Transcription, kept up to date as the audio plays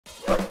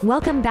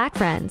Welcome back,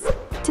 friends,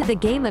 to the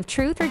game of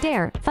Truth or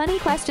Dare Funny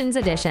Questions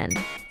Edition.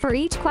 For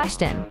each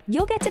question,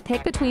 you'll get to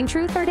pick between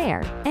truth or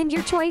dare, and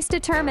your choice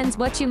determines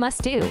what you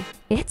must do.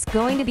 It's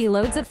going to be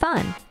loads of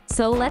fun,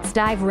 so let's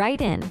dive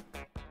right in.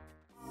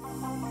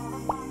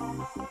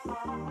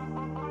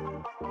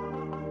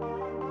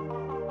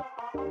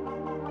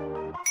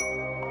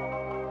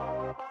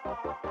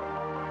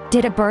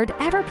 Did a bird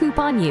ever poop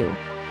on you?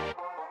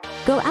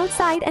 Go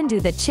outside and do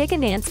the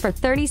chicken dance for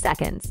 30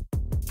 seconds.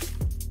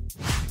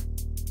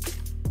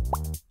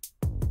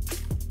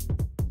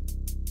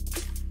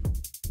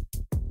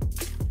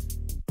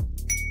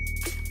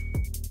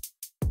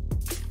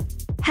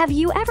 Have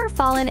you ever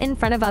fallen in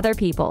front of other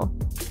people?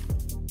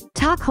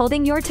 Talk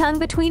holding your tongue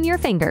between your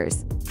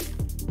fingers.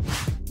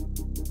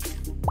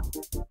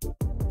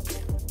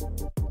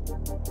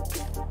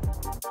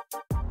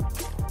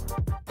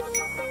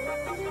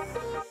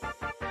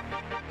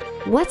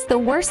 What's the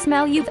worst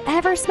smell you've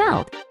ever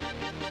smelled?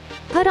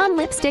 Put on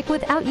lipstick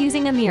without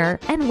using a mirror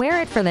and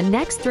wear it for the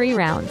next 3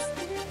 rounds.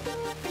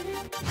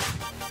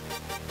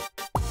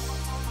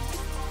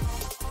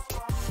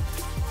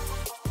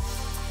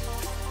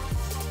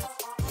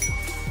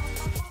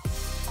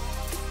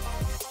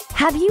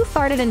 Have you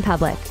farted in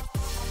public?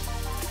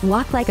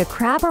 Walk like a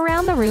crab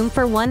around the room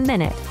for 1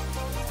 minute.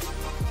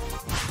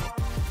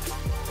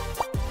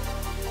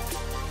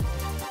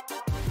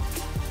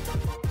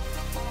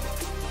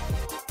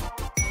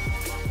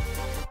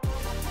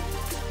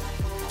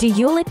 Do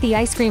you lick the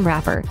ice cream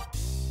wrapper?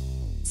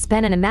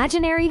 Spin an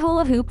imaginary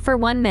hula hoop for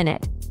 1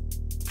 minute.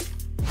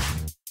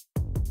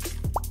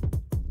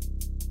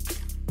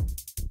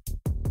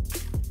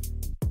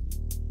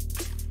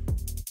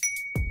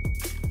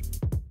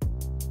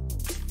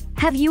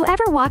 Have you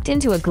ever walked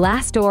into a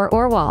glass door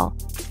or wall?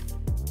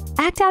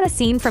 Act out a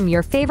scene from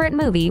your favorite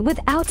movie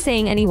without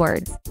saying any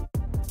words.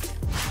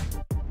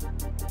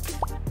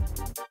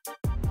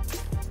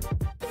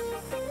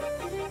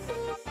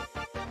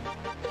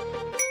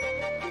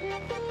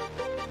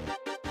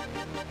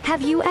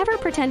 Have you ever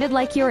pretended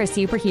like you're a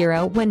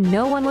superhero when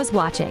no one was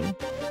watching?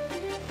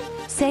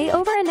 Say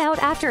over and out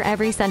after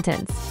every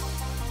sentence.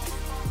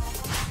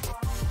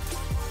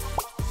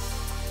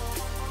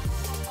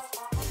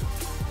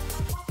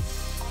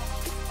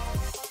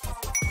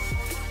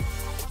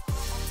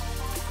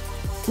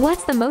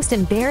 What's the most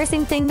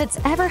embarrassing thing that's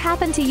ever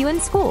happened to you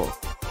in school?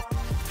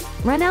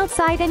 Run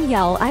outside and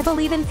yell, "I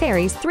believe in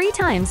fairies" 3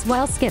 times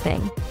while skipping.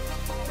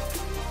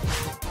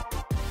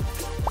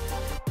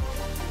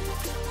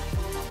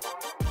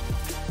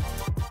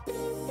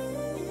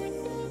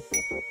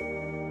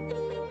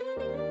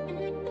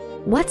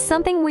 What's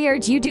something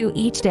weird you do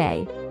each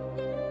day?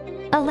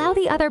 Allow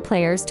the other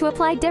players to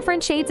apply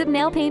different shades of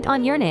nail paint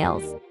on your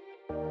nails.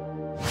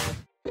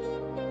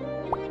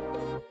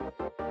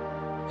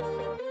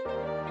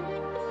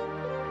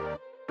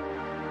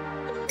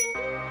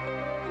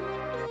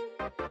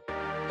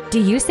 Do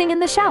you sing in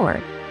the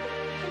shower?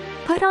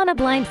 Put on a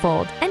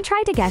blindfold and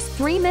try to guess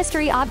 3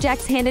 mystery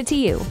objects handed to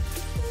you.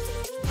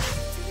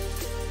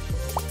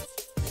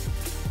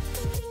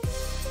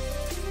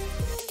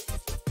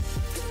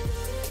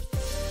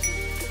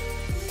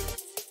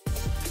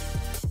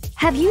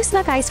 Have you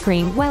snuck ice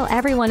cream while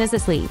everyone is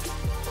asleep?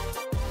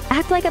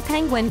 Act like a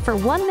penguin for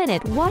 1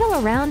 minute,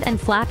 waddle around and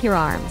flap your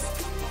arms.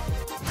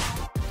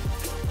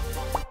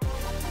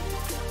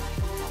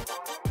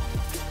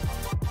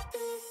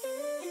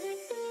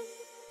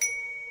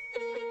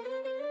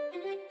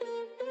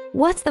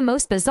 What's the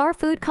most bizarre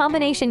food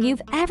combination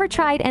you've ever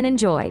tried and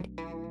enjoyed?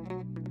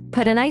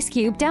 Put an ice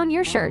cube down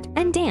your shirt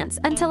and dance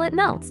until it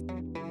melts.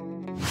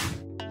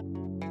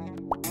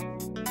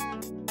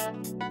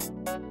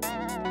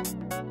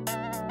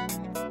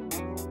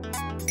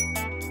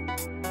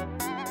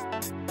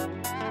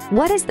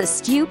 What is the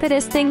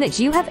stupidest thing that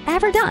you have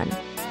ever done?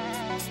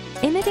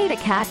 Imitate a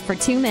cat for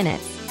 2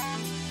 minutes.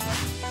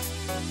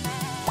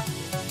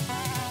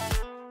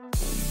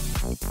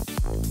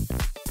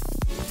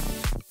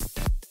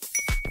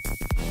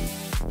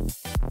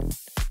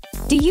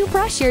 Do you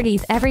brush your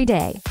teeth every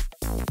day?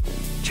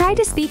 Try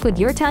to speak with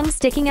your tongue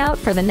sticking out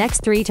for the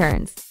next 3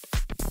 turns.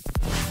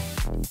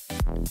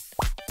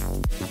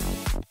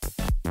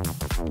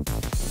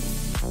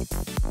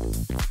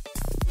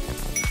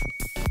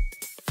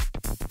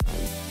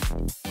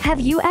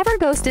 Have you ever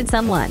ghosted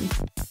someone?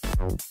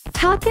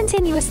 Talk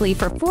continuously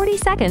for 40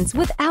 seconds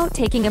without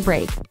taking a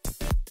break.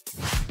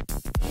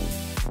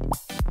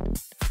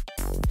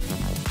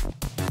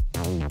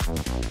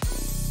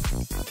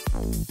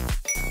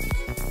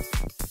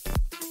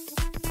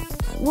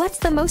 What's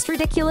the most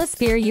ridiculous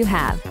fear you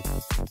have?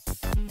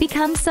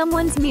 Become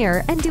someone's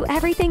mirror and do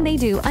everything they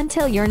do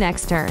until your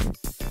next turn.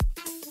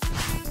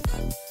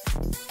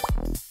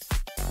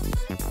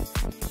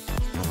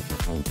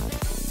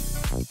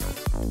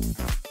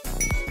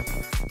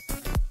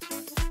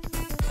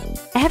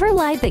 Ever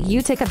lied that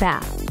you took a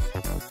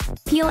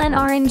bath? Peel an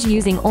orange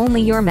using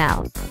only your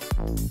mouth.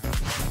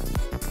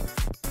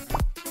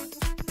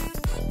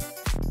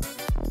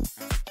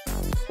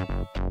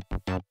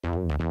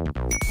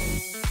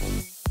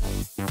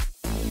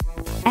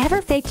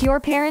 Ever faked your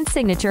parents'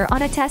 signature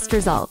on a test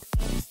result?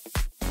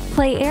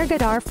 Play air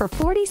guitar for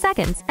 40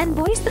 seconds and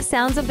voice the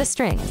sounds of the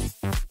strings.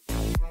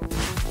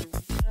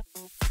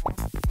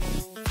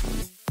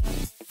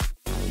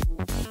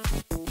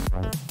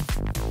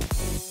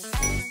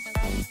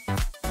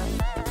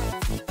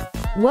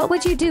 What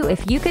would you do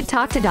if you could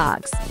talk to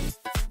dogs?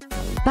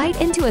 Bite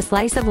into a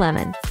slice of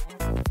lemon.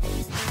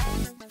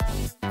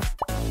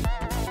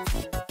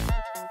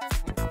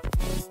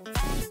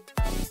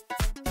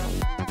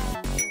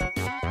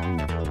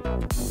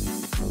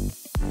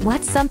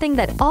 What's something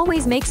that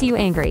always makes you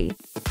angry?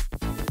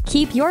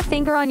 Keep your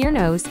finger on your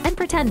nose and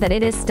pretend that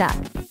it is stuck.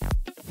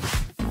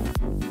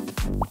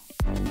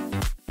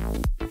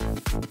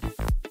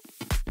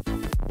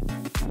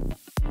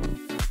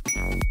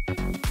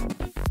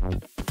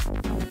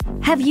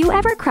 Have you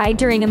ever cried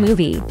during a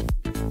movie?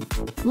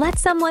 Let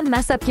someone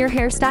mess up your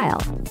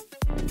hairstyle.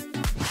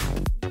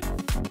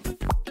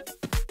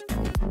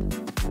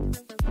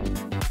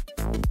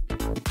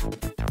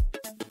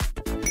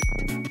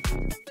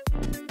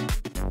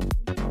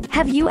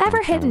 Have you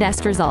ever hidden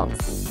test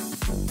results?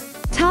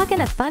 Talk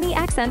in a funny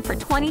accent for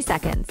 20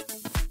 seconds.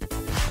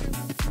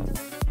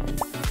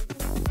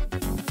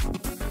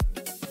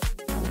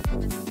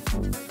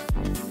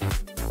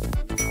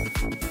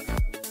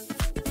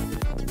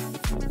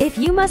 If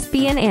you must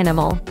be an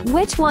animal,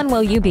 which one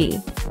will you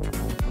be?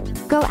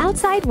 Go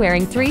outside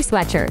wearing 3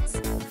 sweatshirts.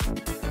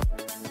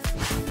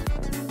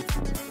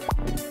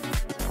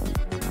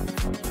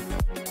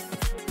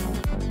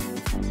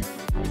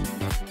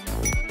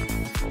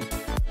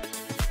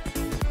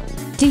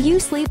 Do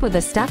you sleep with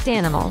a stuffed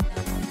animal?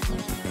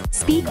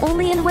 Speak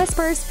only in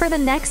whispers for the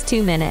next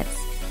 2 minutes.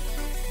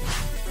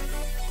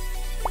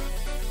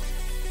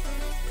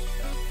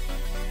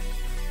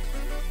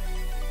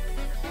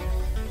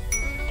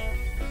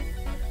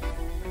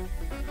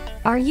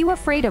 Are you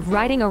afraid of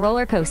riding a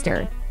roller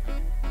coaster?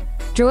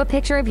 Draw a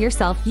picture of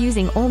yourself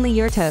using only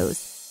your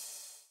toes.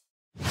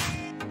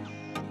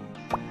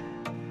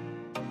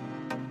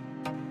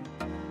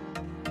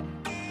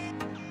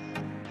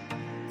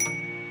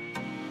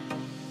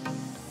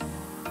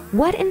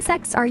 What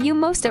insects are you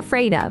most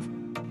afraid of?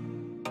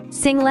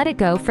 Sing Let It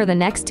Go for the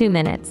next 2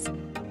 minutes.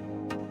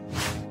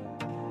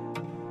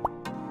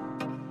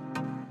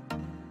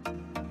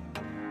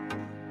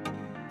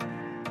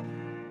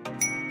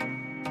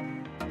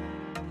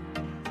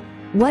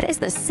 What is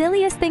the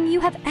silliest thing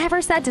you have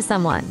ever said to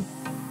someone?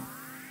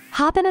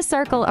 Hop in a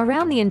circle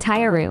around the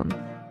entire room.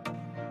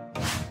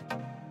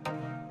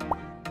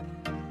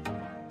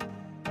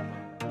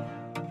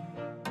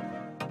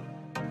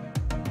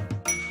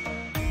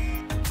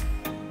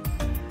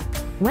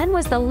 When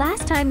was the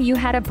last time you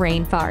had a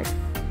brain fart?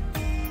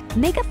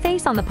 Make a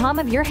face on the palm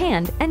of your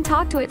hand and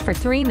talk to it for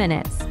 3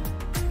 minutes.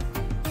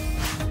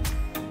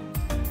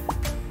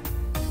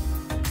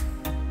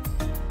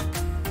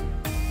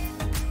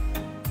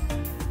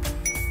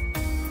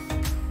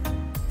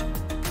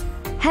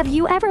 Have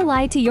you ever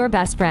lied to your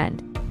best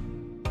friend?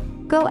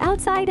 Go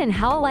outside and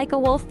howl like a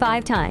wolf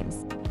 5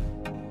 times.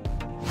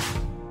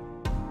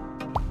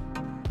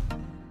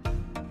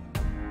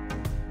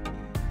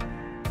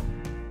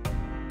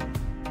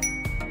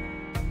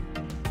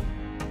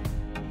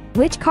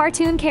 Which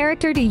cartoon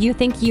character do you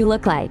think you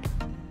look like?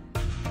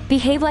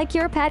 Behave like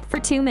your pet for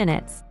 2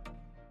 minutes.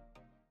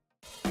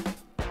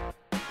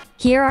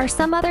 Here are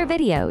some other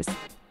videos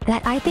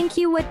that I think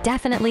you would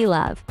definitely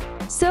love,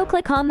 so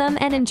click on them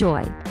and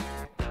enjoy.